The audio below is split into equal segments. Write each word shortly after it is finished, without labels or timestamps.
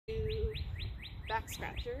back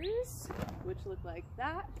scratchers, which look like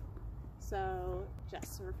that. So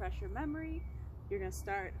just to refresh your memory, you're going to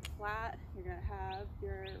start flat. You're going to have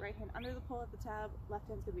your right hand under the pole at the tab, left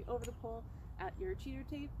hand's going to be over the pole at your cheater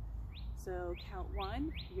tape. So count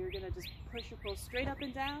 1, you're going to just push your pole straight up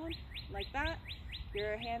and down like that.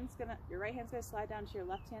 Your right hand's gonna slide down to your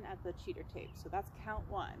left hand at the cheater tape. So that's count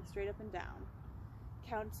 1, straight up and down.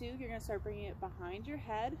 Count 2, you're gonna start bringing it behind your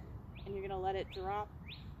head and you're gonna let it drop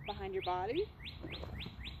behind your body.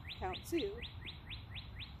 Count 2.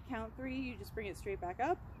 Count 3, you just bring it straight back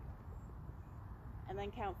up. And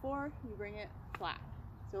then count 4, you bring it flat.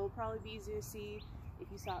 So it'll probably be easier to see if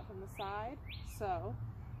you saw it from the side. So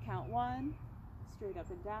count 1, straight up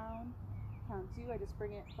and down. Count 2, I just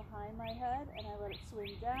bring it behind my head and I let it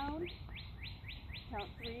swing down. Count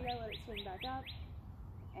 3, I let it swing back up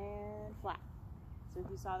and flat. So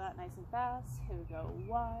if you saw that nice and fast, here we go.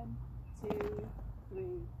 1, 2, 3,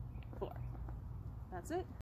 4. That's it.